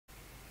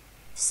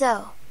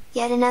So,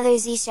 yet another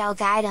ZSH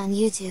guide on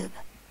YouTube.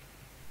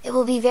 It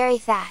will be very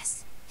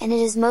fast, and it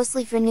is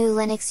mostly for new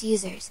Linux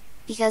users,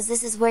 because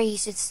this is where you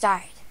should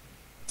start.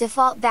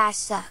 Default bash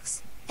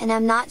sucks, and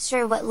I'm not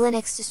sure what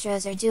Linux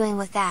distros are doing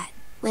with that,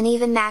 when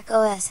even Mac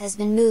OS has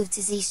been moved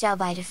to ZSH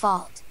by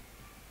default.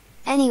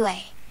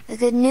 Anyway, the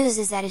good news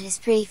is that it is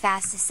pretty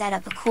fast to set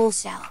up a cool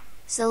shell,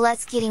 so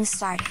let's getting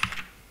started.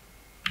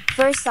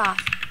 First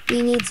off,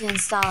 we need to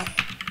install it.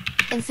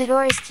 In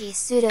Fedora's case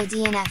sudo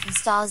dnf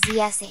install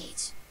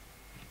ZSH.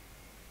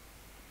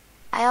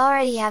 I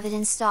already have it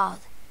installed,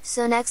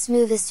 so next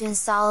move is to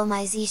install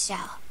Oh-My-Zsh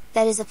shell,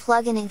 that is a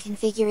plugin and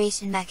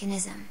configuration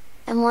mechanism,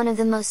 and one of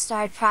the most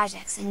starred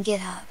projects in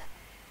GitHub.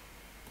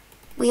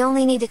 We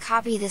only need to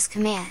copy this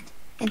command,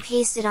 and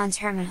paste it on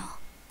terminal.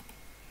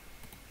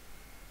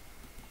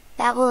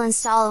 That will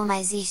install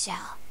Oh-My-Zsh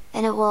shell,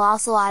 and it will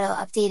also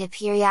auto-update it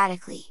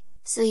periodically,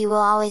 so you will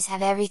always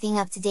have everything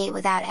up to date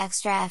without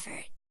extra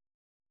effort.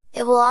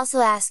 It will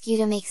also ask you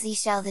to make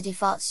ZShell the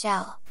default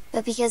shell,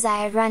 but because I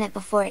had run it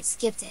before it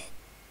skipped it.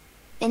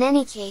 In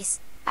any case,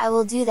 I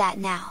will do that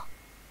now.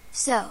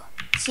 So,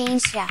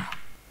 change shell,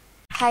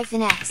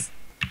 -s,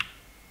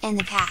 and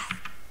the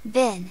path,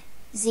 bin,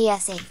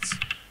 ZSH.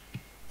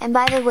 And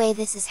by the way,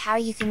 this is how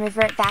you can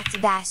revert back to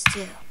bash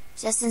too,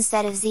 just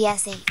instead of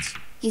ZSH,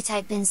 you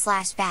type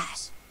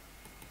bin/bash.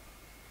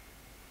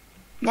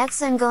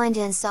 Next I'm going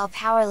to install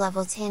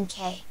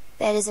PowerLevel10K,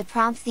 that is a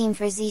prompt theme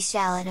for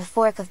ZShell and a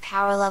fork of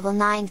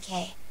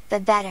PowerLevel9K,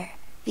 but better,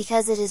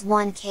 because it is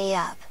 1K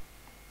up.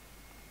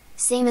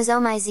 Same as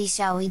Oh-My-Zsh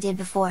shell we did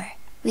before,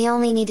 we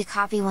only need to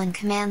copy one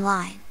command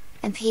line,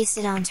 and paste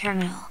it on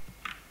terminal.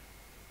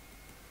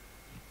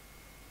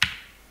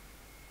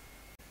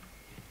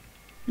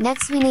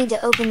 Next we need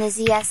to open the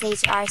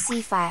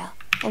ZSH file,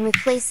 and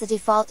replace the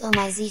default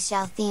Oh-My-Zsh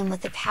shell theme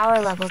with the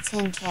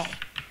PowerLevel10K.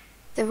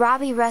 The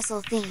Robbie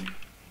Russell theme.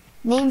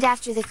 Named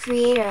after the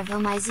creator of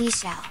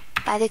Oh-My-Zsh shell,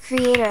 by the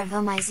creator of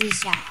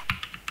Oh-My-Zsh shell.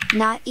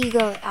 Not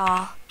ego at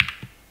all.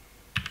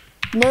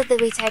 Note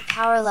that we type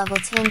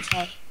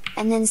PowerLevel10K,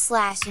 and then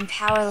slash and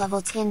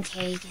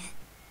PowerLevel10K again.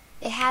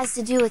 It has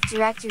to do with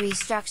directory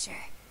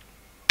structure.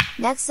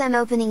 Next I'm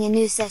opening a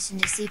new session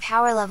to see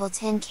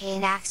PowerLevel10K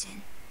in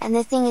action, and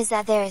the thing is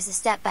that there is a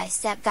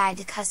step-by-step guide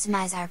to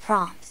customize our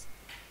prompts.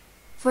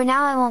 For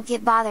now I won't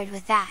get bothered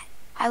with that,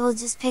 I will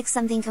just pick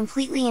something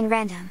completely in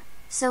random,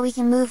 so we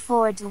can move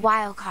forward to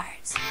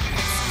wildcards.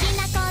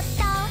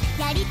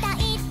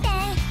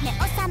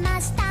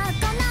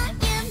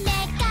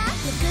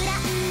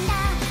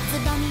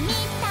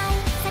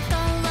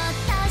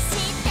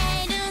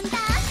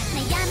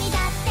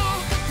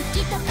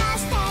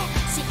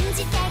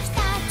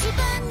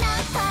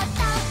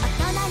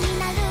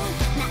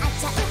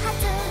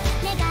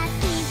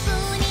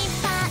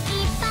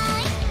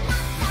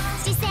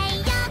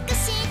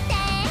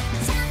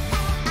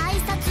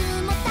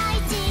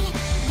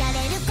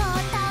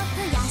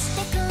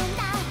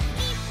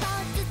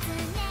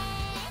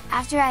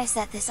 After I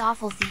set this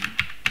awful theme,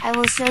 I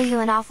will show you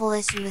an awful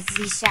issue with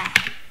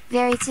ZShell,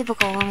 very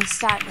typical when we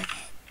start with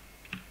it.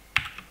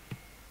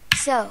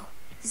 So,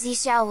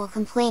 ZShell will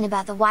complain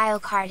about the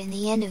wildcard in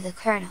the end of the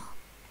kernel.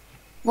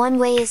 One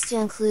way is to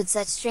include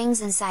such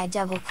strings inside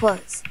double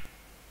quotes.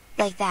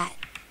 Like that.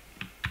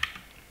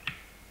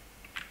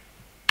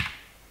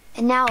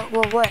 And now it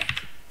will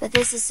work, but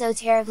this is so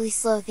terribly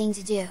slow thing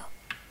to do.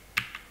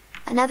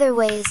 Another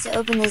way is to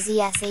open the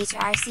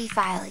ZSH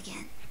file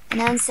again,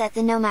 and unset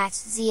the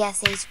no-matched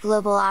ZSH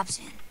global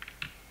option.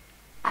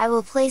 I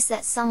will place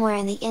that somewhere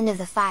in the end of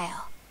the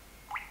file.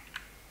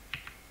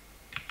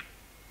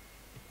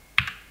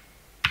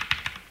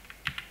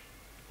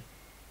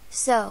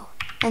 So,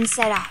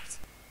 unset opt.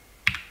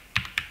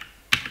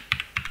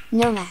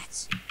 No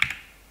match.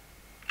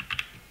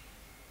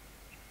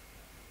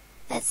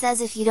 That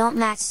says if you don't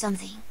match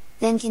something,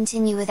 then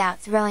continue without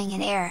throwing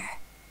an error.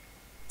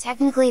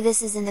 Technically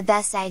this isn't the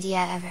best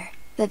idea ever,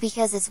 but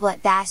because it's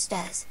what bash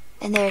does,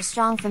 and there is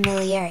strong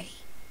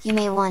familiarity, you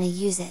may want to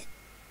use it.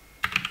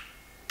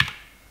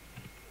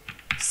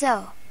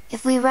 So,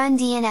 if we run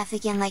DNF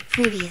again like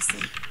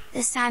previously,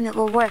 this time it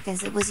will work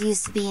as it was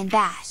used to be in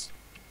bash.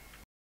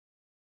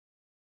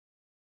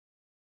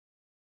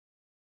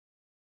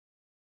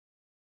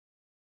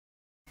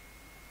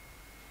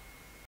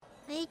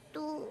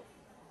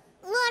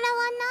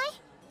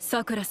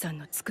 Sakura-san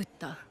の作っ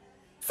た。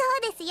そ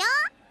うですよ。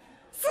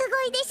すご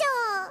いでしょ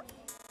う。